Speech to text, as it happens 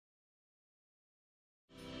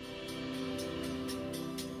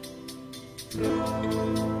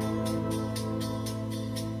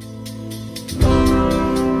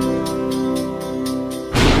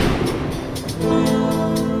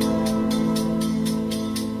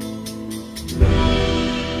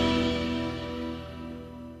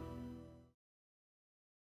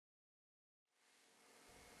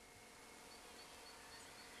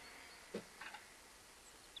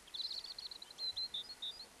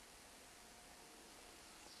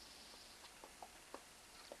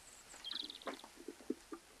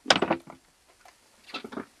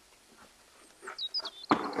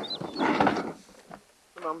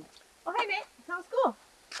Oh, hey, Nate. How's school?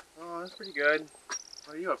 Oh, that's pretty good.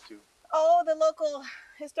 What are you up to? Oh, the local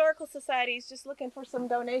historical society is just looking for some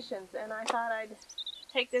donations, and I thought I'd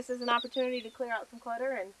take this as an opportunity to clear out some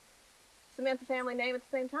clutter and cement the family name at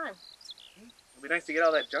the same time. It'd be nice to get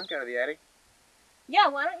all that junk out of the attic. Yeah,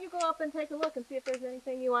 why don't you go up and take a look and see if there's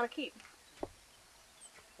anything you want to keep?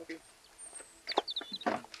 Okay.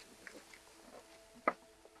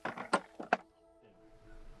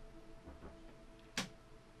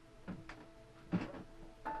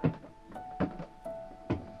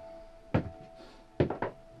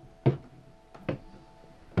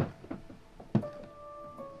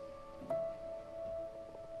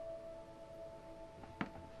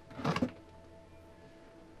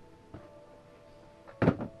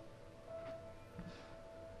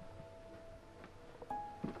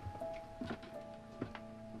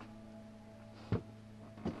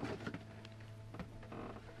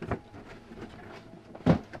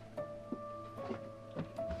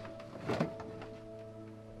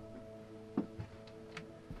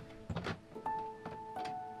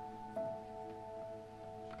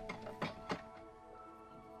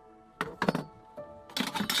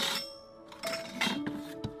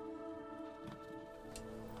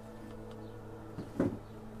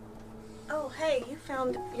 Oh, hey, you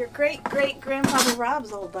found your great-great-grandfather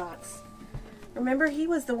Rob's old box. Remember, he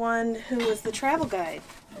was the one who was the travel guide.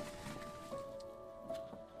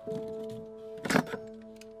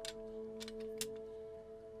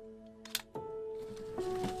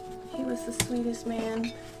 He was the sweetest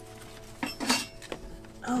man.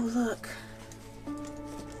 Oh, look.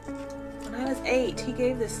 When I was 8, he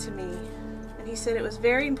gave this to me. And he said it was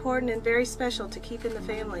very important and very special to keep in the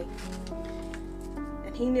family.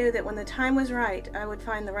 And he knew that when the time was right, I would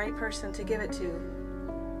find the right person to give it to.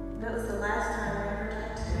 That was the last time I ever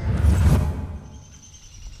talked to him.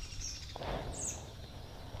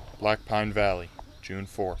 Black Pine Valley, June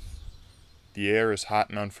 4th. The air is hot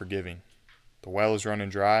and unforgiving. The well is running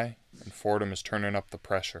dry, and Fordham is turning up the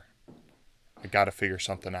pressure. I gotta figure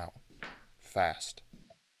something out. Fast.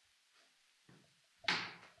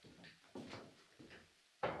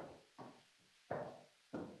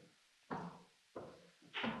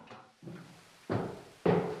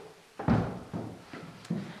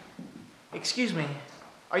 Excuse me,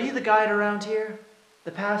 are you the guide around here?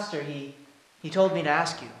 The pastor, he told me to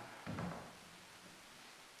ask you.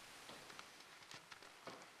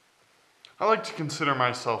 I like to consider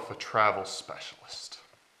myself a travel specialist.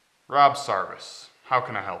 Rob Sarvis, how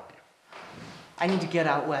can I help you? I need to get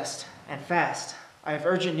out west, and fast. I have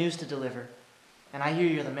urgent news to deliver, and I hear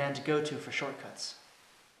you're the man to go to for shortcuts.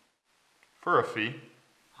 For a fee.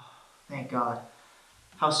 Thank God.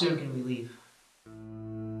 How soon can we leave?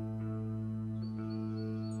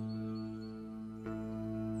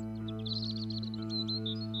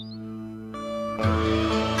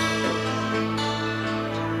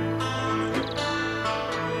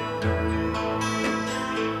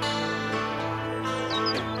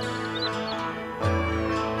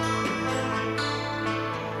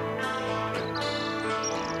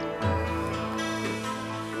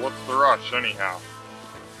 What's the rush, anyhow?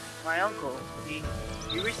 My uncle, he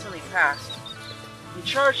recently passed. He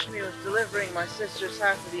charged me with delivering my sister's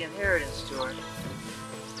half of the inheritance to her.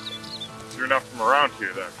 So you're not from around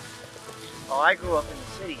here, then? Oh, I grew up in the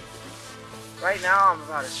city. Right now, I'm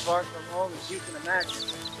about as far from home as you can imagine.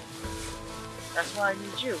 That's why I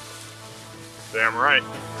need you. Damn right.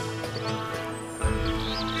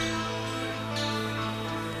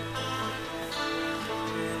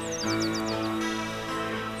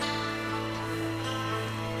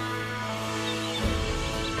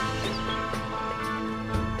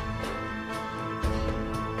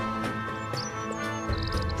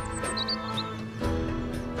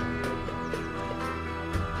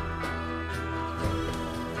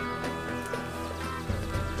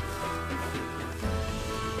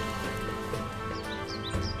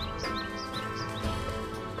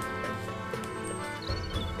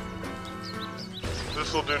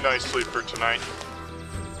 This'll do nicely for tonight.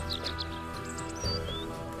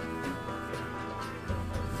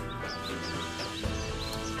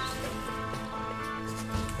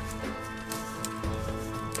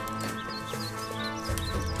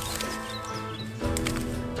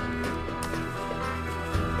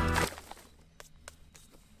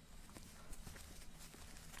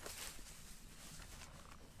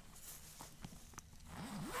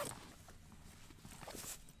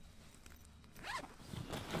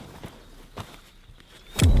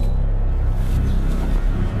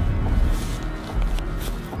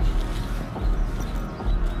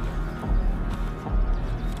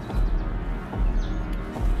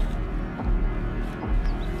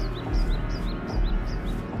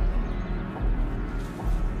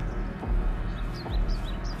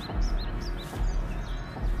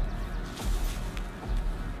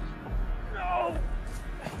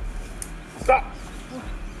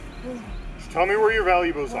 Just tell me where your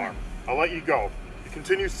valuables are. I'll let you go. If you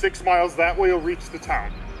continue 6 miles that way, you'll reach the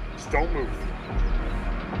town. Just don't move.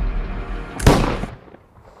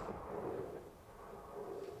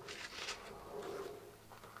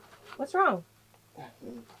 What's wrong?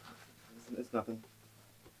 It's nothing.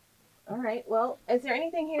 All right. Well, is there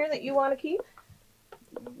anything here that you want to keep?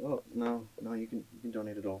 Oh, no, you can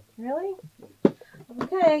donate it all. Really?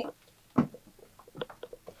 Okay.